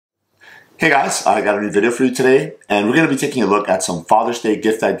Hey guys, I got a new video for you today, and we're going to be taking a look at some Father's Day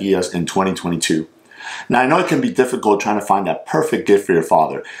gift ideas in 2022. Now I know it can be difficult trying to find that perfect gift for your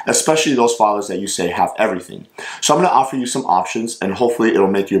father, especially those fathers that you say have everything. So I'm going to offer you some options, and hopefully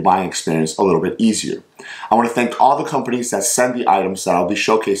it'll make your buying experience a little bit easier. I want to thank all the companies that send the items that I'll be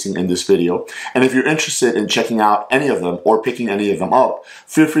showcasing in this video, and if you're interested in checking out any of them or picking any of them up,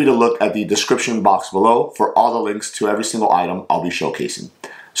 feel free to look at the description box below for all the links to every single item I'll be showcasing.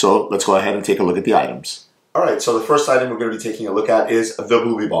 So let's go ahead and take a look at the items. Alright, so the first item we're going to be taking a look at is the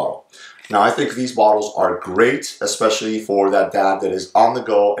Bubi Bottle. Now I think these bottles are great, especially for that dad that is on the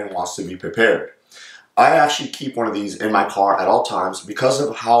go and wants to be prepared. I actually keep one of these in my car at all times because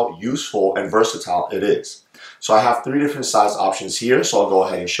of how useful and versatile it is. So I have three different size options here, so I'll go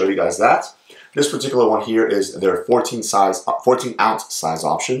ahead and show you guys that. This particular one here is their 14 ounce size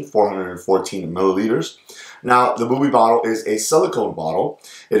option, 414 milliliters. Now, the Bubi bottle is a silicone bottle.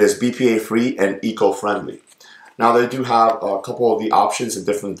 It is BPA free and eco-friendly. Now, they do have a couple of the options and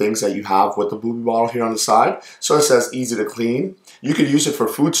different things that you have with the Bubi bottle here on the side. So it says easy to clean. You could use it for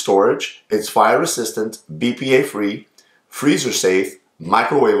food storage. It's fire resistant, BPA free, freezer safe,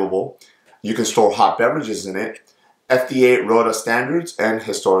 microwavable. You can store hot beverages in it, FDA ROTA standards, and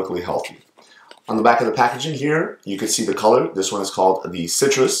historically healthy. On the back of the packaging here, you can see the color. This one is called the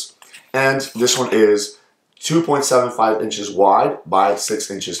Citrus, and this one is 2.75 inches wide by 6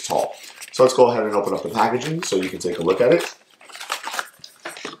 inches tall. So let's go ahead and open up the packaging so you can take a look at it.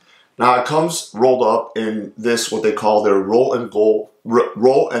 Now it comes rolled up in this, what they call their roll and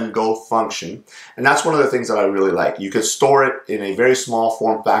go function. And that's one of the things that I really like. You could store it in a very small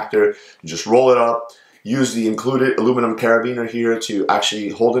form factor. You just roll it up, use the included aluminum carabiner here to actually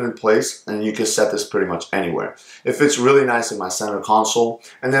hold it in place, and you can set this pretty much anywhere. It fits really nice in my center console,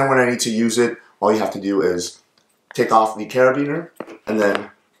 and then when I need to use it, all you have to do is take off the carabiner and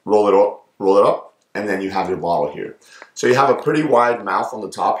then roll it up, and then you have your bottle here. So you have a pretty wide mouth on the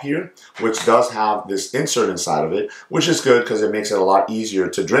top here, which does have this insert inside of it, which is good because it makes it a lot easier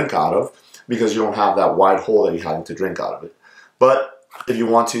to drink out of because you don't have that wide hole that you're having to drink out of it. But if you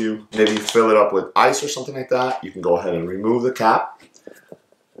want to maybe fill it up with ice or something like that, you can go ahead and remove the cap,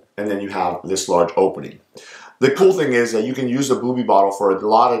 and then you have this large opening. The cool thing is that you can use the Bubi bottle for a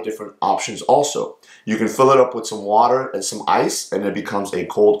lot of different options also. You can fill it up with some water and some ice, and it becomes a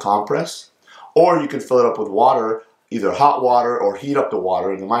cold compress. Or you can fill it up with water, either hot water or heat up the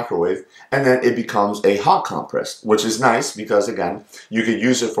water in the microwave, and then it becomes a hot compress, which is nice because, again, you can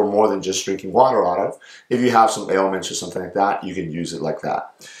use it for more than just drinking water out of. If you have some ailments or something like that, you can use it like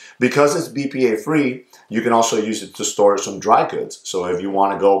that. Because it's BPA free, you can also use it to store some dry goods. So if you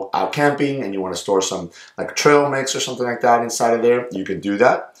want to go out camping and you want to store some like trail mix or something like that inside of there, you can do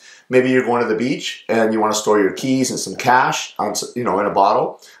that. Maybe you're going to the beach and you want to store your keys and some cash on, in a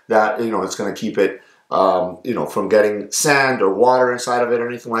bottle that, it's going to keep it, from getting sand or water inside of it or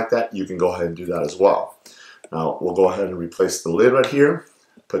anything like that. You can go ahead and do that as well. Now we'll go ahead and replace the lid right here,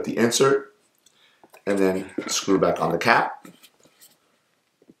 put the insert, and then screw back on the cap.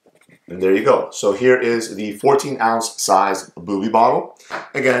 And there you go. So here is the 14 ounce size Bubi bottle.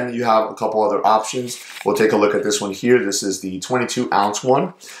 Again, you have a couple other options. We'll take a look at this one here. This is the 22 ounce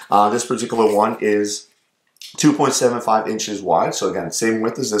one. This particular one is 2.75 inches wide. So again, same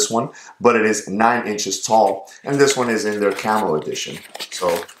width as this one, but it is 9 inches tall. And this one is in their camo edition.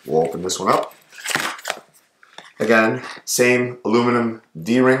 So we'll open this one up. Again, same aluminum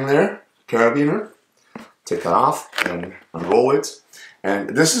D-ring there, carabiner. Take that off and unroll it.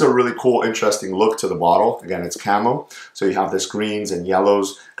 And this is a really cool, interesting look to the bottle. Again, it's camo, so you have this greens and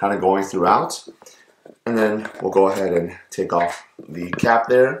yellows kind of going throughout. And then we'll go ahead and take off the cap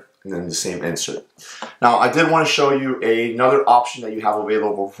there, and then the same insert. Now, I did want to show you another option that you have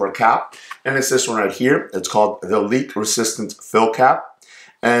available for a cap, and it's this one right here. It's called the leak-resistant fill cap.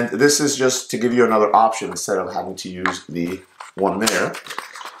 And this is just to give you another option instead of having to use the one there.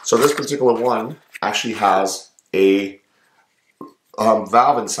 So this particular one actually has a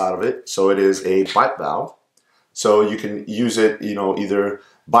valve inside of it, so it is a bite valve. So you can use it, either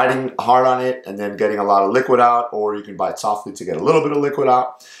biting hard on it and then getting a lot of liquid out, or you can bite softly to get a little bit of liquid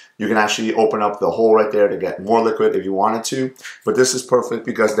out. You can actually open up the hole right there to get more liquid if you wanted to, but this is perfect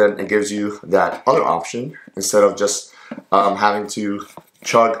because then it gives you that other option instead of just having to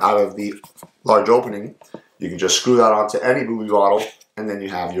chug out of the large opening. You can just screw that onto any Bubi bottle, and then you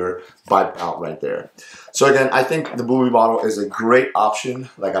have your bite out right there. So again, I think the Bubi bottle is a great option.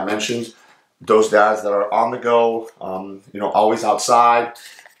 Like I mentioned, those dads that are on the go, always outside,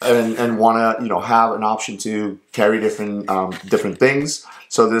 and want to, have an option to carry different things.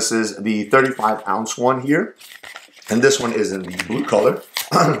 So this is the 35 ounce one here, and this one is in the blue color.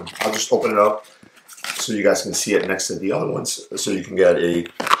 I'll just open it up so you guys can see it next to the other ones so you can get a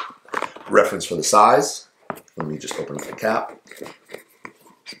reference for the size. Let me just open up the cap.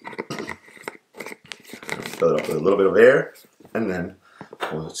 Fill it up with a little bit of air, and then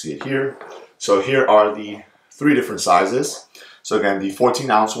we'll see it here. So here are the 3 different sizes. So again, the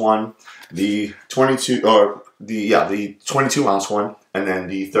 14-ounce one, the 22 ounce one, and then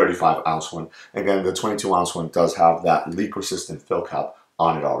the 35-ounce one. Again, the 22-ounce one does have that leak-resistant fill cap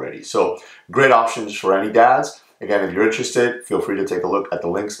on it already. So great options for any dads. Again, if you're interested, feel free to take a look at the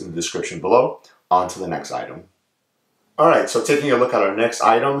links in the description below. On to the next item. All right, so taking a look at our next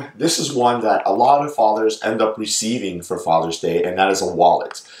item, this is one that a lot of fathers end up receiving for Father's Day, and that is a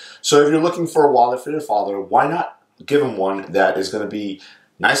wallet. So if you're looking for a wallet for your father, why not give him one that is going to be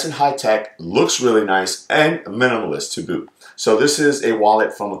nice and high-tech, looks really nice, and minimalist to boot. So this is a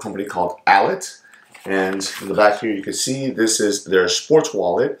wallet from a company called Allett. And in the back here, you can see this is their sports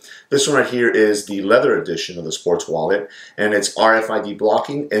wallet. This one right here is the leather edition of the sports wallet, and it's RFID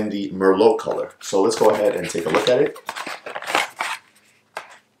blocking in the Merlot color. So let's go ahead and take a look at it.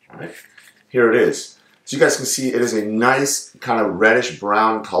 All right, here it is. So you guys can see it is a nice kind of reddish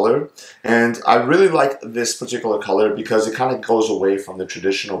brown color, and I really like this particular color because it kind of goes away from the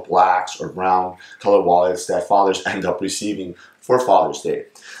traditional blacks or brown color wallets that fathers end up receiving for Father's Day.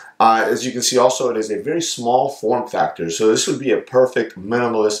 As you can see also, it is a very small form factor, so this would be a perfect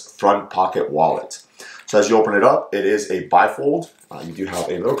minimalist front pocket wallet. So as you open it up, it is a bifold. You do have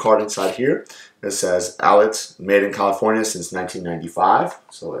a little card inside here that says Allett, made in California since 1995,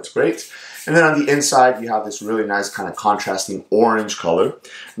 so that's great. And then on the inside, you have this really nice kind of contrasting orange color.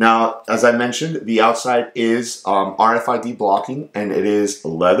 Now, as I mentioned, the outside is RFID blocking, and it is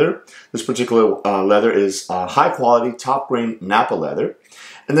leather. This particular leather is high quality, top grain Napa leather.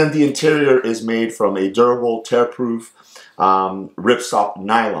 And then the interior is made from a durable, tear-proof, ripstop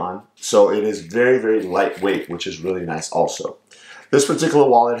nylon. So it is very, very lightweight, which is really nice also. This particular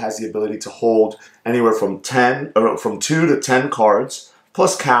wallet has the ability to hold anywhere from 2 to 10 cards,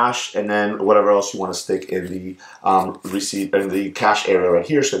 plus cash, and then whatever else you want to stick in the receipt in the cash area right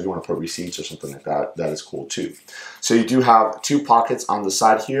here. So if you want to put receipts or something like that, that is cool too. So you do have 2 pockets on the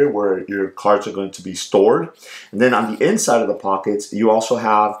side here where your cards are going to be stored, and then on the inside of the pockets you also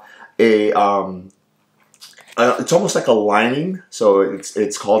have a it's almost like a lining. So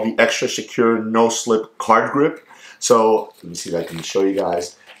it's called the extra secure no slip card grip. So let me see if I can show you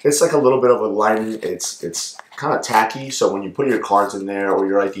guys. It's like a little bit of a lining. It's kind of tacky, so when you put your cards in there or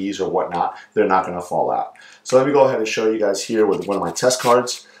your IDs or whatnot, they're not going to fall out. So let me go ahead and show you guys here with one of my test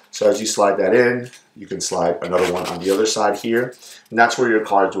cards. So as you slide that in, you can slide another one on the other side here, and that's where your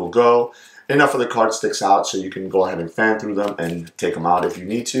cards will go. Enough of the card sticks out so you can go ahead and fan through them and take them out if you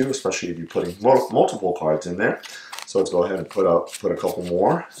need to, especially if you're putting multiple cards in there. So let's go ahead and put a couple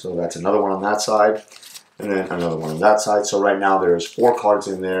more. So that's another one on that side, and then another one on that side. So right now there's 4 cards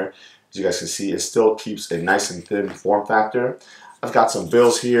in there. As you guys can see, it still keeps a nice and thin form factor. I've got some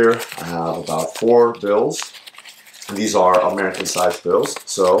bills here. I have about 4 bills. And these are American sized bills.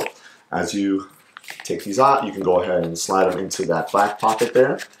 So as you take these out, you can go ahead and slide them into that back pocket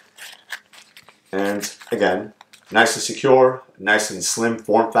there. And again, nice and secure, nice and slim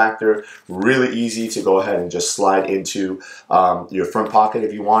form factor, really easy to go ahead and just slide into your front pocket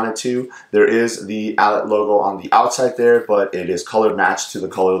if you wanted to. There is the Allett logo on the outside there, but it is color matched to the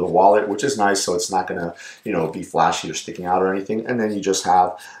color of the wallet, which is nice, so it's not gonna, be flashy or sticking out or anything. And then you just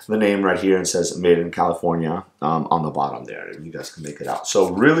have the name right here and says made in California on the bottom there. You guys can make it out. So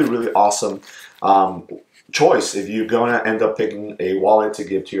really, really awesome choice if you're going to end up picking a wallet to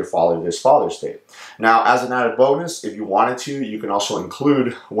give to your father this Father's Day. Now, as an added bonus, if you wanted to, you can also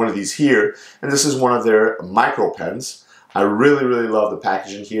include one of these here, and this is one of their micro pens. I really, really love the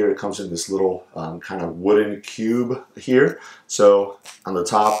packaging here. It comes in this little kind of wooden cube here. So on the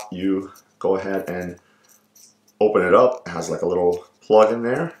top, you go ahead and open it up. It has like a little plug in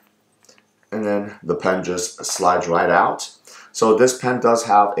there, and then the pen just slides right out. So this pen does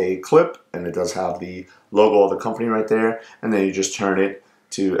have a clip, and it does have the logo of the company right there, and then you just turn it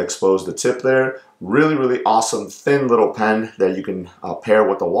to expose the tip there. Really, really awesome thin little pen that you can pair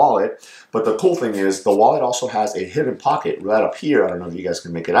with the wallet. But the cool thing is the wallet also has a hidden pocket right up here. I don't know if you guys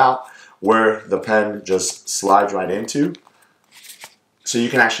can make it out, where the pen just slides right into. So you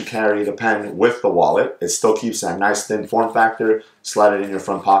can actually carry the pen with the wallet. It still keeps that nice thin form factor. Slide it in your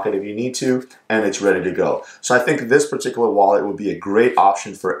front pocket if you need to, and it's ready to go. So I think this particular wallet would be a great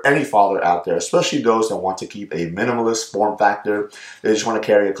option for any father out there, especially those that want to keep a minimalist form factor. They just want to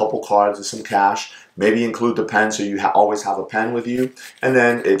carry a couple cards and some cash. Maybe include the pen so you always have a pen with you. And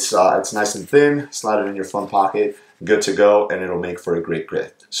then it's nice and thin. Slide it in your front pocket. good to go, and it'll make for a great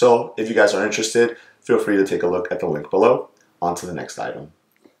gift. So if you guys are interested, feel free to take a look at the link below. On to the next item.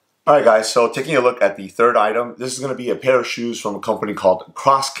 Alright guys, so taking a look at the third item, this is going to be a pair of shoes from a company called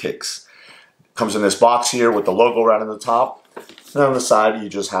Crosskix. Comes in this box here with the logo right on the top. And on the side, you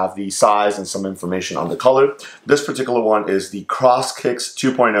just have the size and some information on the color. This particular one is the Crosskix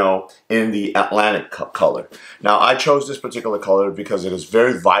 2.0 in the Atlantic color. Now, I chose this particular color because it is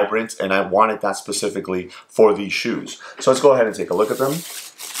very vibrant, and I wanted that specifically for these shoes. So let's go ahead and take a look at them.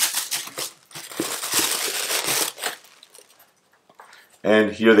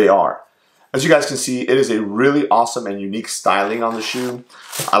 And here they are. As you guys can see, it is a really awesome and unique styling on the shoe.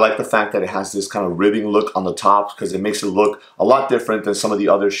 I like the fact that it has this kind of ribbing look on the top because it makes it look a lot different than some of the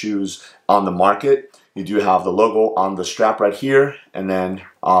other shoes on the market. You do have the logo on the strap right here, and then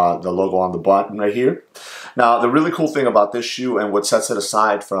the logo on the button right here. Now, the really cool thing about this shoe and what sets it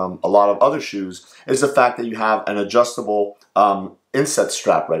aside from a lot of other shoes is the fact that you have an adjustable inset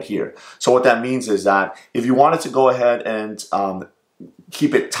strap right here. So what that means is that if you wanted to go ahead and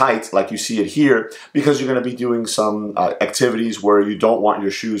keep it tight like you see it here, because you're going to be doing some activities where you don't want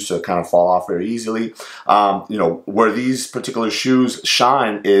your shoes to kind of fall off very easily. You know, where these particular shoes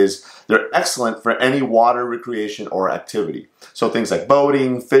shine is they're excellent for any water recreation or activity. So things like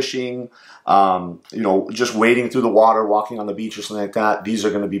boating, fishing, you know, just wading through the water, walking on the beach or something like that. These are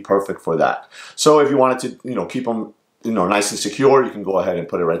going to be perfect for that. So if you wanted to, you know, keep them, you know, nice and secure, you can go ahead and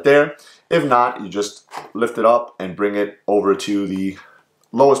put it right there. If not, you just lift it up and bring it over to the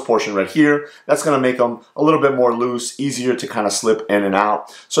lowest portion right here. That's going to make them a little bit more loose, easier to kind of slip in and out.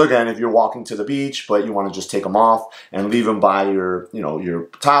 So again, if you're walking to the beach but you want to just take them off and leave them by your, you know, your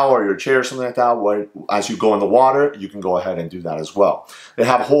towel or your chair or something like that, where as you go in the water, you can go ahead and do that as well. They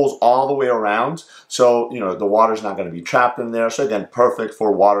have holes all the way around, so you know the water's not going to be trapped in there. So again, perfect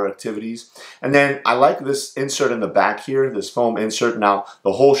for water activities. And then I like this insert in the back here, this foam insert. Now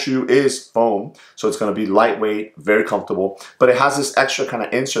the whole shoe is foam, so it's going to be lightweight, very comfortable, but it has this extra kind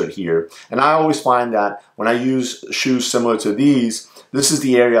of insert here. And I always find that when I use shoes similar to these, this is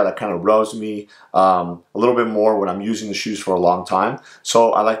the area that kind of rubs me a little bit more when I'm using the shoes for a long time.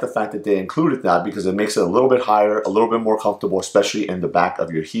 So I like the fact that they included that because it makes it a little bit higher, a little bit more comfortable, especially in the back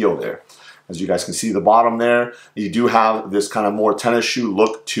of your heel there. As you guys can see the bottom there, you do have this kind of more tennis shoe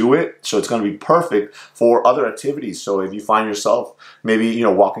look to it. So it's going to be perfect for other activities. So if you find yourself maybe, you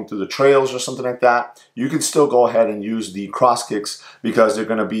know, walking through the trails or something like that, you can still go ahead and use the Crosskix because they're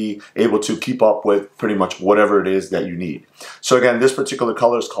going to be able to keep up with pretty much whatever it is that you need. So again, this particular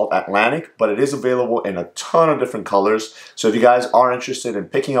color is called Atlantic, but it is available in a ton of different colors. So if you guys are interested in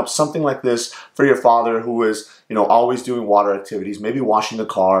picking up something like this for your father who is, you know, always doing water activities, maybe washing the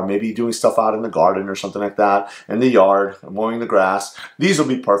car, maybe doing stuff out in the garden or something like that, in the yard, mowing the grass, these will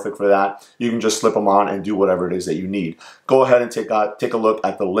be perfect for that. You can just slip them on and do whatever it is that you need. Go ahead and take a look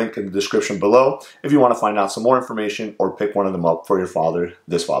at the link in the description below if you want to find out some more information or pick one of them up for your father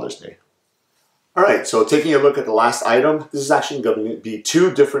this Father's Day. Alright, so taking a look at the last item, this is actually going to be two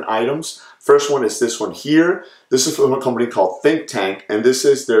different items. First one is this one here. This is from a company called Think Tank, and this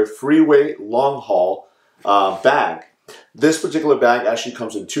is their Freeway Long Haul bag. This particular bag actually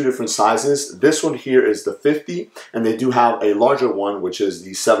comes in two different sizes. This one here is the 50, and they do have a larger one, which is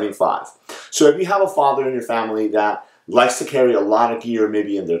the 75. So if you have a father in your family that likes to carry a lot of gear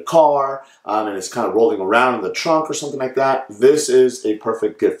maybe in their car and it's kind of rolling around in the trunk or something like that, this is a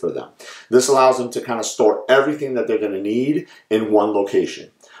perfect gift for them. This allows them to kind of store everything that they're going to need in one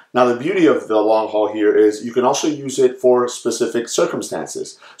location. Now the beauty of the long haul here is you can also use it for specific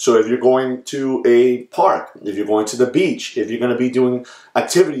circumstances. So if you're going to a park, if you're going to the beach, if you're going to be doing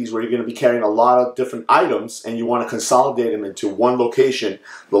activities where you're going to be carrying a lot of different items and you want to consolidate them into one location,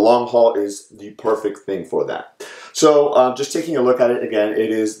 the long haul is the perfect thing for that. So just taking a look at it again,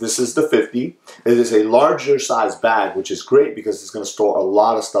 this is the 50. It is a larger size bag, which is great because it's going to store a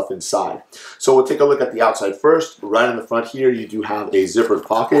lot of stuff inside. So we'll take a look at the outside first. Right in the front here, you do have a zippered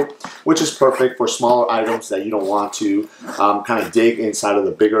pocket, which is perfect for smaller items that you don't want to kind of dig inside of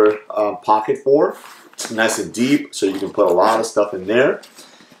the bigger pocket for. It's nice and deep, so you can put a lot of stuff in there.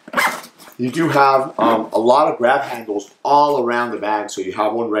 You do have a lot of grab handles all around the bag, so you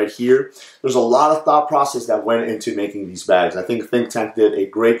have one right here. There's a lot of thought process that went into making these bags. I think Think Tank did a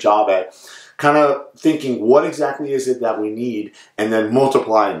great job at kind of thinking what exactly is it that we need and then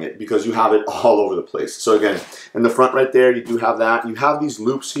multiplying it because you have it all over the place. So again, in the front right there, you do have that. You have these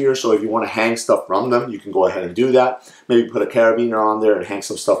loops here, so if you want to hang stuff from them, you can go ahead and do that. Maybe put a carabiner on there and hang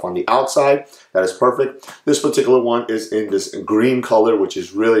some stuff on the outside. That is perfect. This particular one is in this green color, which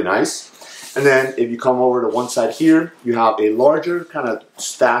is really nice. And then if you come over to one side here, you have a larger kind of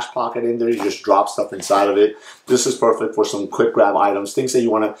stash pocket in there. You just drop stuff inside of it. This is perfect for some quick grab items, things that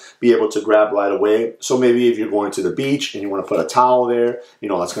you want to be able to grab right away. So maybe if you're going to the beach and you want to put a towel there, you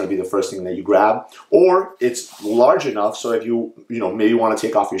know, that's going to be the first thing that you grab. Or it's large enough so if you maybe want to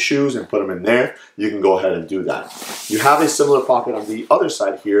take off your shoes and put them in there, you can go ahead and do that. You have a similar pocket on the other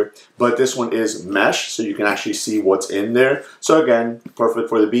side here, but this one is mesh, so you can actually see what's in there. So again, perfect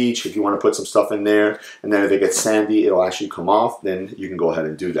for the beach. If you want to put some stuff in there, and then if it gets sandy, it'll actually come off, then you can go ahead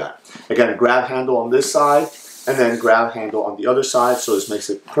and do that. Again, a grab handle on this side, and then grab handle on the other side, so this makes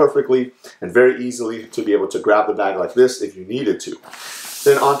it perfectly and very easily to be able to grab the bag like this if you needed to.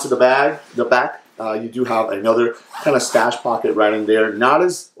 Then onto the back, you do have another kind of stash pocket right in there. Not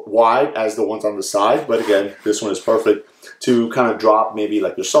as wide as the ones on the side, but again, this one is perfect to kind of drop maybe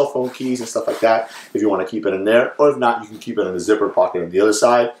like your cell phone keys and stuff like that if you want to keep it in there. Or if not, you can keep it in the zipper pocket on the other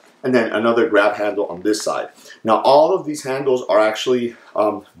side. And then another grab handle on this side. Now all of these handles are actually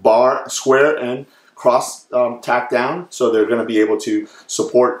square and cross tacked down, so they're going to be able to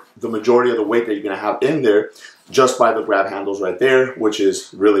support the majority of the weight that you're going to have in there just by the grab handles right there, which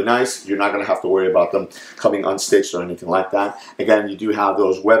is really nice. You're not going to have to worry about them coming unstitched or anything like that. Again, you do have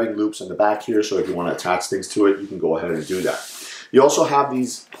those webbing loops in the back here, so if you want to attach things to it, you can go ahead and do that. You also have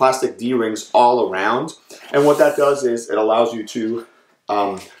these plastic D-rings all around, and what that does is it allows you to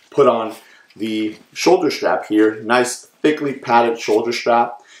put on the shoulder strap here, nice thickly padded shoulder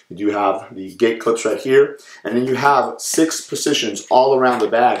strap. You do have the gate clips right here, and then you have 6 positions all around the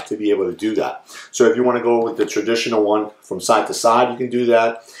bag to be able to do that. So if you want to go with the traditional one from side to side, you can do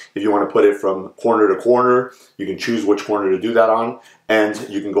that. If you want to put it from corner to corner, you can choose which corner to do that on, and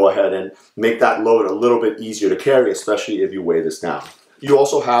you can go ahead and make that load a little bit easier to carry, especially if you weigh this down. You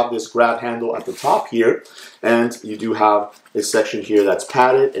also have this grab handle at the top here, and you do have a section here that's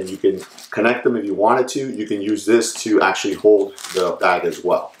padded, and you can connect them if you wanted to. You can use this to actually hold the bag as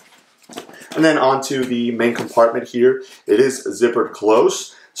well. And then onto the main compartment here. It is zippered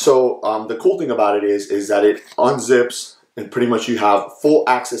close. So the cool thing about it is that it unzips, and pretty much you have full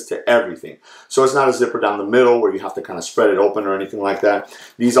access to everything. So it's not a zipper down the middle where you have to kind of spread it open or anything like that.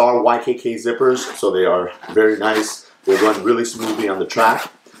 These are YKK zippers, so they are very nice. They run really smoothly on the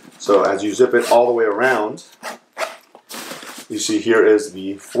track. So as you zip it all the way around, you see here is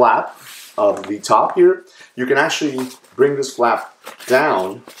the flap of the top here. You can actually bring this flap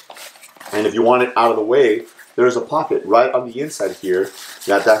down, and if you want it out of the way, there's a pocket right on the inside here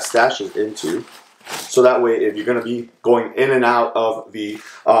that stashes into. So that way, if you're going to be going in and out of the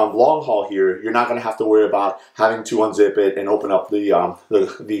long haul here, you're not going to have to worry about having to unzip it and open up the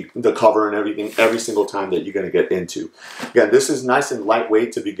cover and everything every single time that you're going to get into. Again, this is nice and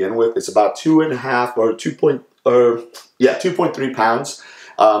lightweight to begin with. It's about 2.5 or 2.3 pounds.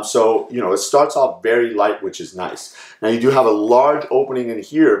 So, you know, it starts off very light, which is nice. Now, you do have a large opening in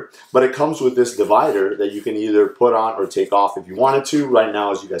here, but it comes with this divider that you can either put on or take off if you wanted to. Right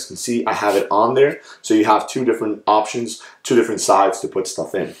now, as you guys can see, I have it on there. So you have 2 different options, 2 different sides to put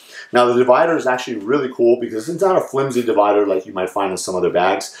stuff in. Now, the divider is actually really cool because it's not a flimsy divider like you might find in some other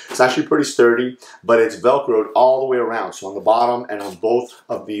bags. It's actually pretty sturdy, but it's Velcroed all the way around. So on the bottom and on both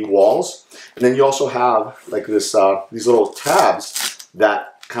of the walls. And then you also have like this, these little tabs that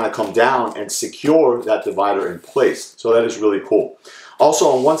kind of come down and secure that divider in place. So that is really cool. Also,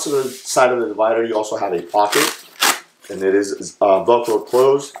 on one side of the divider, you also have a pocket, and it is Velcro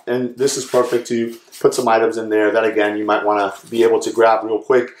closed. And this is perfect to put some items in there that, again, you might want to be able to grab real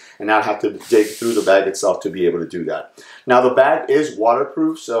quick and not have to dig through the bag itself to be able to do that. Now, the bag is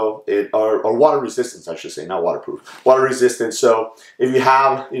waterproof, so or water resistant, I should say, not waterproof, water resistant. So if you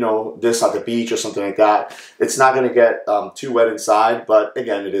have, you know, this at the beach or something like that, it's not going to get too wet inside. But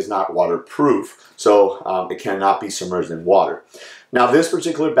again, it is not waterproof, so it cannot be submerged in water. Now, this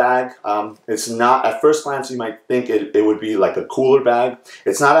particular bag, it's not, at first glance, you might think it would be like a cooler bag.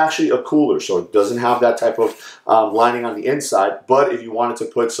 It's not actually a cooler, so it doesn't have that type of lining on the inside. But if you wanted to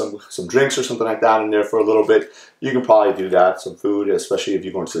put some drinks or something like that in there for a little bit, you can probably do that. Some food, especially if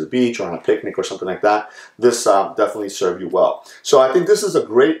you're going to the beach or on a picnic or something like that. This definitely serve you well. So I think this is a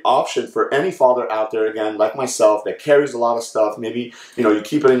great option for any father out there, again, like myself, that carries a lot of stuff. Maybe, you know, you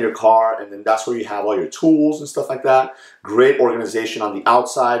keep it in your car, and then that's where you have all your tools and stuff like that. Great organization on the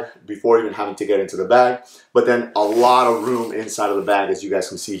outside before even having to get into the bag, but then a lot of room inside of the bag, as you guys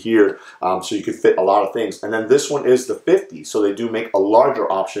can see here, so you could fit a lot of things. And then this one is the 50, so they do make a larger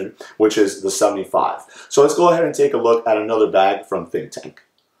option, which is the 75. So let's go ahead and take a look at another bag from Think Tank.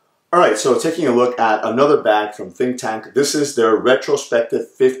 All right, so taking a look at another bag from Think Tank. This is their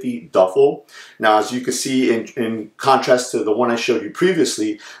Retrospective 50 duffel. Now, as you can see, in contrast to the one I showed you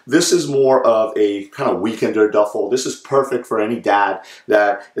previously, this is more of a kind of weekender duffel. This is perfect for any dad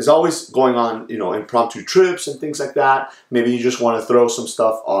that is always going on, you know, impromptu trips and things like that. Maybe you just want to throw some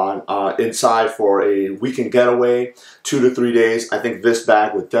stuff on inside for a weekend getaway, 2 to 3 days. I think this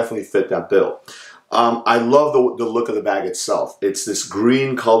bag would definitely fit that bill. I love the look of the bag itself. It's this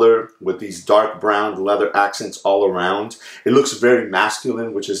green color with these dark brown leather accents all around. It looks very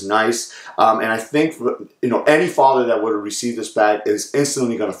masculine, which is nice. And I think, you know, any father that would receive this bag is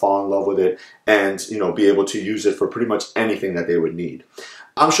instantly going to fall in love with it and, you know, be able to use it for pretty much anything that they would need.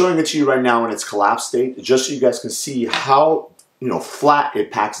 I'm showing it to you right now in its collapsed state, just so you guys can see how, you know, flat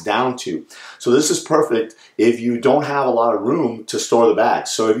it packs down to. So this is perfect if you don't have a lot of room to store the bag.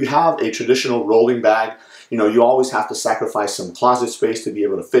 So if you have a traditional rolling bag, you know, you always have to sacrifice some closet space to be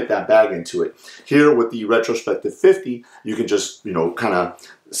able to fit that bag into it. Here with the Retrospective 50, you can just, you know, kind of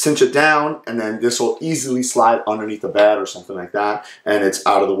cinch it down, and then this will easily slide underneath the bed or something like that, and it's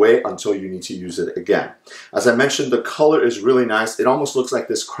out of the way until you need to use it again. As I mentioned, the color is really nice. It almost looks like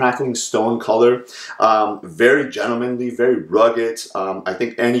this crackling stone color. Very gentlemanly, very rugged. I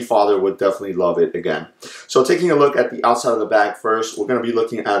think any father would definitely love it again. So taking a look at the outside of the bag first, we're going to be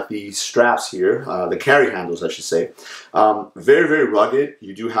looking at the straps here, the carry handles, I should say. Very, very rugged.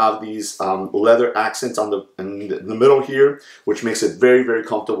 You do have these leather accents in the middle here, which makes it very, very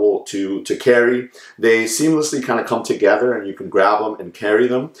comfortable to carry. They seamlessly kind of come together, and you can grab them and carry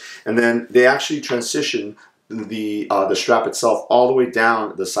them. And then they actually transition the strap itself all the way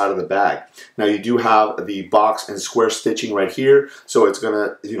down the side of the bag. Now you do have the box and square stitching right here, so it's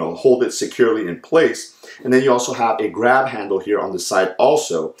gonna, you know, hold it securely in place. And then you also have a grab handle here on the side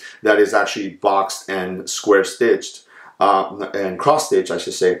also that is actually boxed and square stitched. And cross stitch, I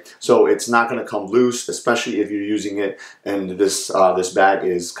should say. So it's not going to come loose, especially if you're using it and this bag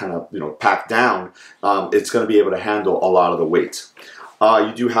is kind of, you know, packed down. It's going to be able to handle a lot of the weight.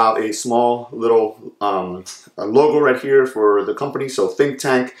 You do have a small little logo right here for the company, so Think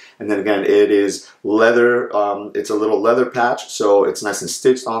Tank, and then again it is leather. It's a little leather patch, so it's nice and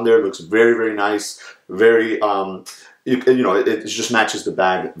stitched on there. It looks very, very nice. Very, you know, it just matches the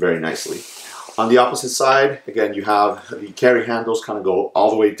bag very nicely. On the opposite side, again, you have the carry handles kind of go all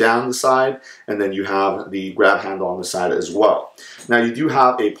the way down the side, and then you have the grab handle on the side as well. Now you do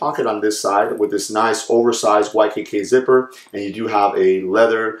have a pocket on this side with this nice oversized YKK zipper, and you do have a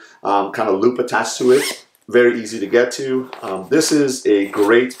leather kind of loop attached to it. Very easy to get to. This is a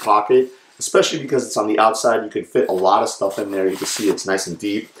great pocket, especially because it's on the outside. You can fit a lot of stuff in there. You can see it's nice and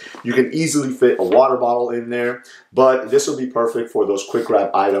deep. You can easily fit a water bottle in there, but this will be perfect for those quick grab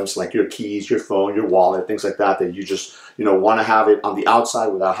items like your keys, your phone, your wallet, things like that, that you just, you know, want to have it on the outside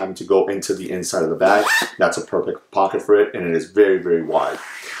without having to go into the inside of the bag. That's a perfect pocket for it, and it is very, very wide.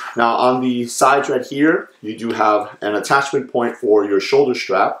 Now on the sides right here, you do have an attachment point for your shoulder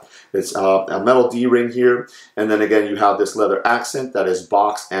strap. It's a metal D-ring here, and then again you have this leather accent that is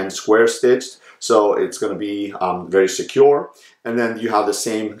boxed and square stitched, so it's going to be very secure. And then you have the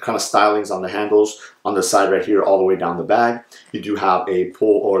same kind of stylings on the handles on the side right here all the way down the bag. You do have a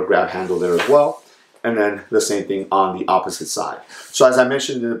pull or grab handle there as well, and then the same thing on the opposite side. So as I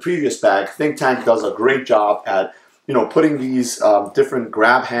mentioned in the previous bag, Think Tank does a great job at, you know, putting these different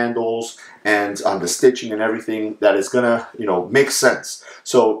grab handles and the stitching and everything that is gonna, you know, make sense.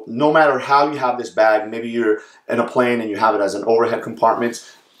 So no matter how you have this bag, maybe you're in a plane and you have it as an overhead compartment,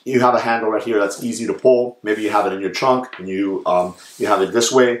 you have a handle right here that's easy to pull. Maybe you have it in your trunk and you have it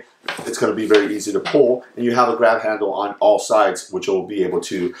this way. It's going to be very easy to pull, and you have a grab handle on all sides, which will be able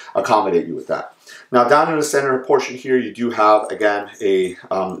to accommodate you with that. Now down in the center portion here, you do have again a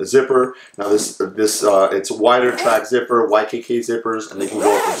zipper. Now this it's wider track zipper, YKK zippers, and they can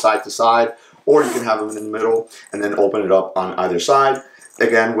go from side to side, or you can have them in the middle and then open it up on either side.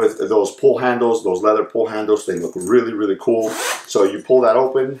 Again, with those pull handles, those leather pull handles, they look really, really cool. So you pull that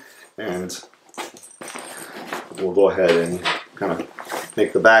open, and we'll go ahead and kind of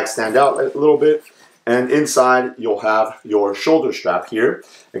make the bag stand out a little bit. And inside, you'll have your shoulder strap here.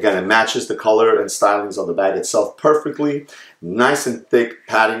 Again, it matches the color and stylings of the bag itself perfectly. Nice and thick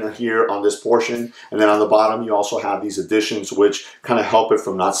padding here on this portion. And then on the bottom, you also have these additions which kind of help it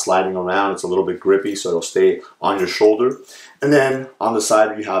from not sliding around. It's a little bit grippy, so it'll stay on your shoulder. And then on the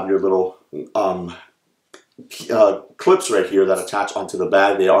side, you have your little clips right here that attach onto the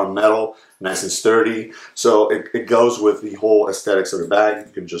bag. They are metal, nice and sturdy. So it goes with the whole aesthetics of the bag.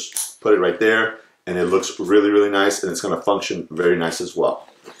 You can just put it right there, and it looks really, really nice, and it's going to function very nice as well.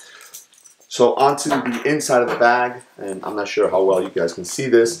 So onto the inside of the bag, and I'm not sure how well you guys can see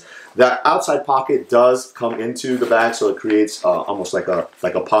this. That outside pocket does come into the bag, so it creates almost like a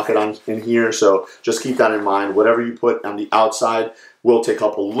pocket in here. So just keep that in mind. Whatever you put on the outside will take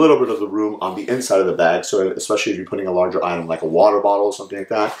up a little bit of the room on the inside of the bag. So especially if you're putting a larger item like a water bottle or something like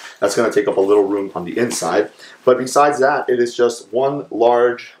that, that's going to take up a little room on the inside. But besides that, it is just one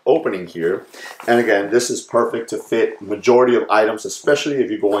large opening here. And again, this is perfect to fit majority of items, especially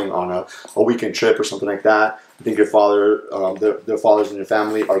if you're going on a weekend trip or something like that. I think your father, their fathers in your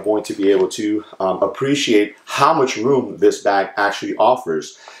family are going to be able to appreciate how much room this bag actually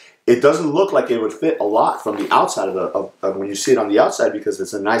offers. It doesn't look like it would fit a lot from the outside of when you see it on the outside, because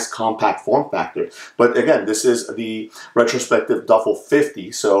it's a nice compact form factor. But again, this is the retrospective duffel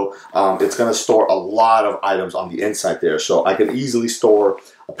 50, so it's going to store a lot of items on the inside there. So I can easily store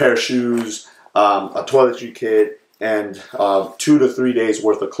a pair of shoes, a toiletry kit, and 2 to 3 days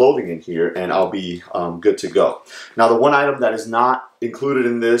worth of clothing in here, and I'll be good to go. Now, the one item that is not included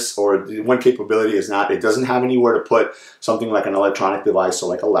in this, or the one capability is not, it doesn't have anywhere to put something like an electronic device, so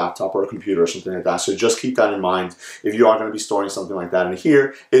like a laptop or a computer or something like that. So just keep that in mind. If you are going to be storing something like that in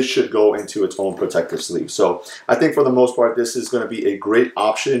here, it should go into its own protective sleeve. So I think for the most part, this is going to be a great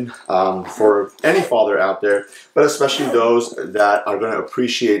option for any father out there, but especially those that are going to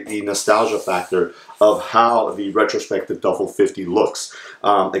appreciate the nostalgia factor of how the retrospective duffel 50 looks.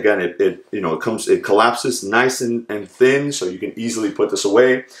 Again, it collapses nice and thin, so you can easily put this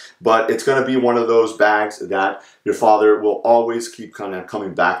away. But it's going to be one of those bags that your father will always keep kind of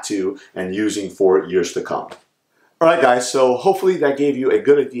coming back to and using for years to come. All right, guys, so hopefully that gave you a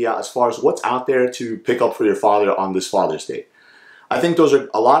good idea as far as what's out there to pick up for your father on this Father's Day. I think those are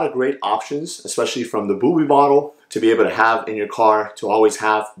a lot of great options, especially from the Bubi Bottle to be able to have in your car, to always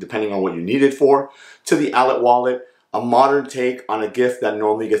have depending on what you need it for, to the Allett Wallet, a modern take on a gift that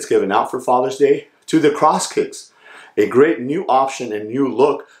normally gets given out for Father's Day, to the Crosskix, a great new option and new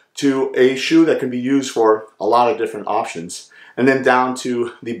look to a shoe that can be used for a lot of different options, and then down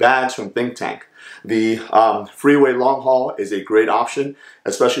to the bags from Think Tank. The Freeway Long Haul is a great option,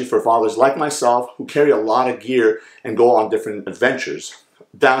 especially for fathers like myself who carry a lot of gear and go on different adventures.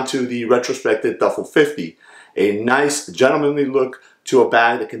 Down to the retrospective duffel 50, a nice gentlemanly look to a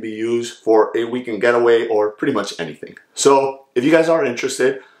bag that can be used for a weekend getaway or pretty much anything. So if you guys are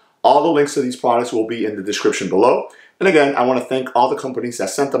interested, all the links to these products will be in the description below. And again, I want to thank all the companies that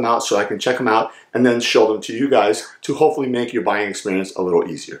sent them out so I can check them out and then show them to you guys to hopefully make your buying experience a little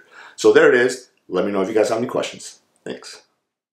easier. So there it is. Let me know if you guys have any questions. Thanks.